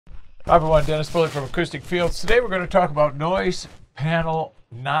Hi everyone, Dennis Bulley from Acoustic Fields. Today we're going to talk about noise panel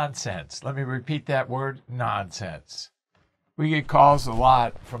nonsense. Let me repeat that word, nonsense. We get calls a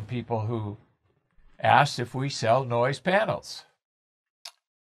lot from people who ask if we sell noise panels.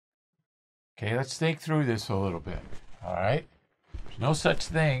 Okay, let's think through this a little bit. All right? There's no such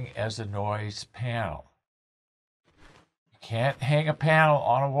thing as a noise panel. You can't hang a panel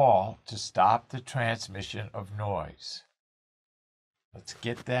on a wall to stop the transmission of noise. Let's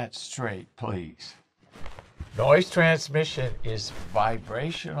get that straight, please. Noise transmission is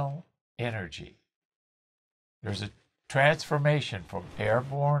vibrational energy. There's a transformation from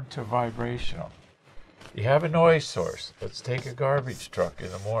airborne to vibrational. You have a noise source. Let's take a garbage truck in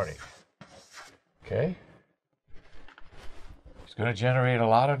the morning. Okay? It's going to generate a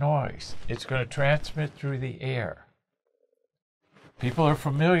lot of noise. It's going to transmit through the air. People are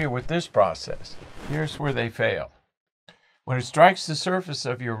familiar with this process. Here's where they fail. When it strikes the surface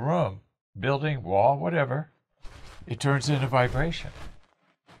of your room, building, wall, whatever, it turns into vibration.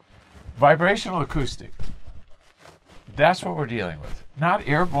 Vibrational acoustic. That's what we're dealing with. Not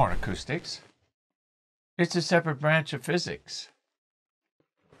airborne acoustics. It's a separate branch of physics.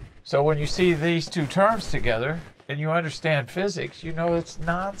 So when you see these two terms together and you understand physics, you know it's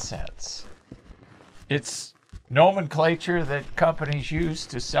nonsense. It's nomenclature that companies use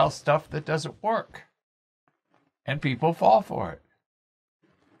to sell stuff that doesn't work. And people fall for it.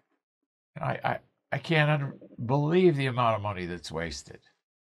 I can't believe the amount of money that's wasted.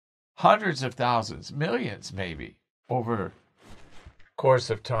 Hundreds of thousands, millions maybe, over the course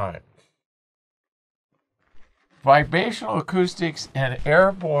of time. Vibrational acoustics and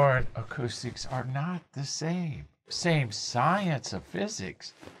airborne acoustics are not the same. Same science of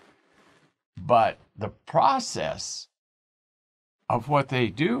physics, but the process of what they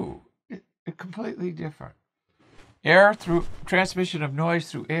do is completely different. Air through transmission of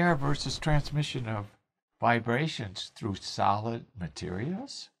noise through air versus transmission of vibrations through solid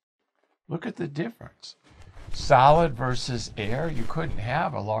materials. Look at the difference. Solid versus air, you couldn't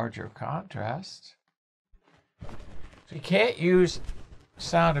have a larger contrast. So you can't use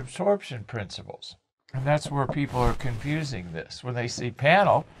sound absorption principles. And that's where people are confusing this. When they see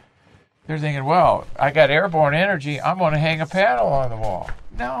panel, they're thinking, well, I got airborne energy, I'm going to hang a panel on the wall.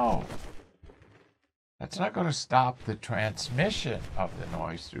 No. That's not going to stop the transmission of the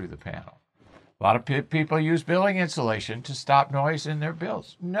noise through the panel. A lot of people use building insulation to stop noise in their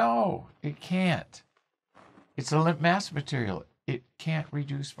builds. No, it can't. It's a limp mass material. It can't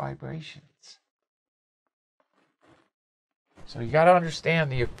reduce vibrations. So you got to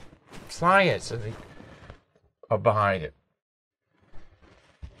understand the science and behind it.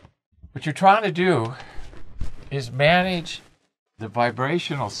 What you're trying to do is manage the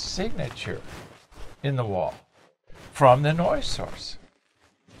vibrational signature in the wall from the noise source.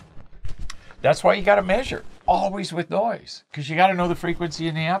 That's why you got to measure always with noise, because you got to know the frequency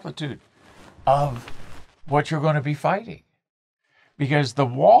and the amplitude of what you're going to be fighting, because the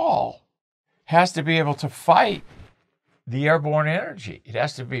wall has to be able to fight the airborne energy. It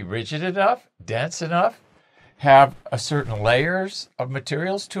has to be rigid enough, dense enough, have a certain layers of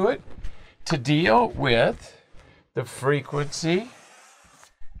materials to it to deal with the frequency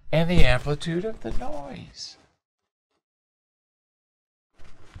and the amplitude of the noise.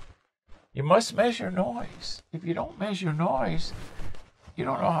 You must measure noise. If you don't measure noise, you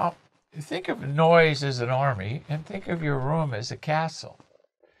don't know how. Think of noise as an army and think of your room as a castle.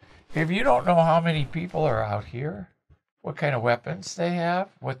 If you don't know how many people are out here, what kind of weapons they have,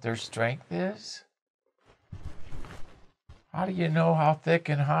 what their strength is, how do you know how thick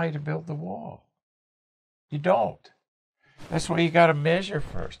and high to build the wall? You don't. That's why you got to measure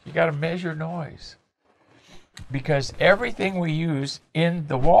first. You got to measure noise. Because everything we use in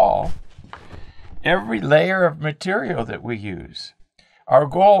the wall, every layer of material that we use, our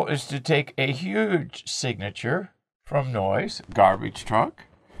goal is to take a huge signature from noise, garbage truck,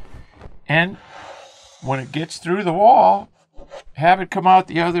 and when it gets through the wall, have it come out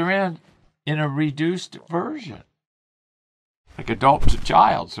the other end in a reduced version. Like adult to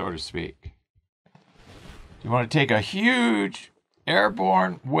child, so to speak. You want to take a huge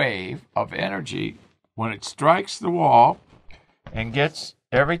airborne wave of energy when it strikes the wall and gets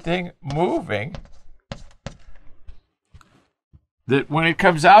everything moving, that when it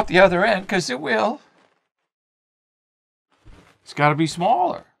comes out the other end, because it will, it's got to be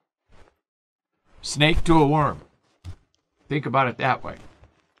smaller. Snake to a worm. Think about it that way.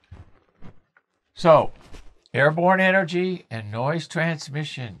 So, airborne energy and noise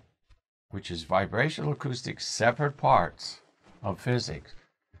transmission, which is vibrational acoustics, separate parts of physics.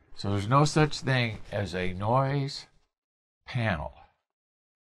 So there's no such thing as a noise panel.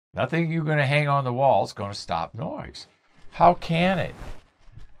 Nothing you're going to hang on the wall is going to stop noise. How can it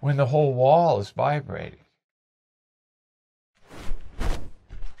when the whole wall is vibrating?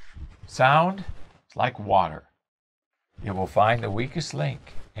 Sound is like water. It will find the weakest link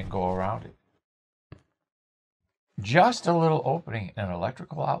and go around it. Just a little opening in an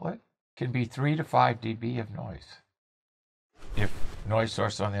electrical outlet can be 3 to 5 dB of noise, if noise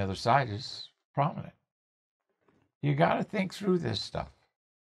source on the other side is prominent. You got to think through this stuff,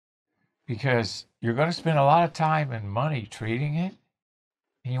 because you're going to spend a lot of time and money treating it,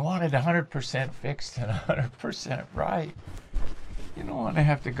 and you want it 100% fixed and 100% right. You don't want to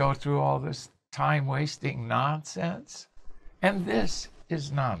have to go through all this time-wasting nonsense. And this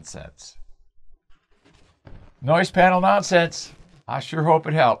is nonsense. Noise panel nonsense. I sure hope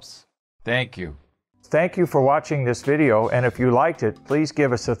it helps. Thank you. Thank you for watching this video, and if you liked it, please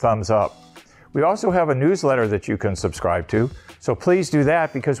give us a thumbs up. We also have a newsletter that you can subscribe to, so please do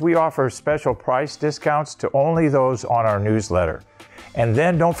that, because we offer special price discounts to only those on our newsletter. And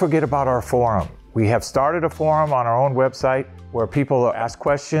then don't forget about our forum. We have started a forum on our own website where people ask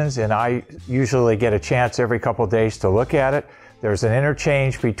questions, and I usually get a chance every couple of days to look at it. There's an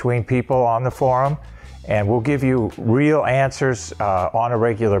interchange between people on the forum, and we'll give you real answers on a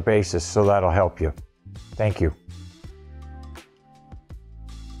regular basis, so that'll help you. Thank you.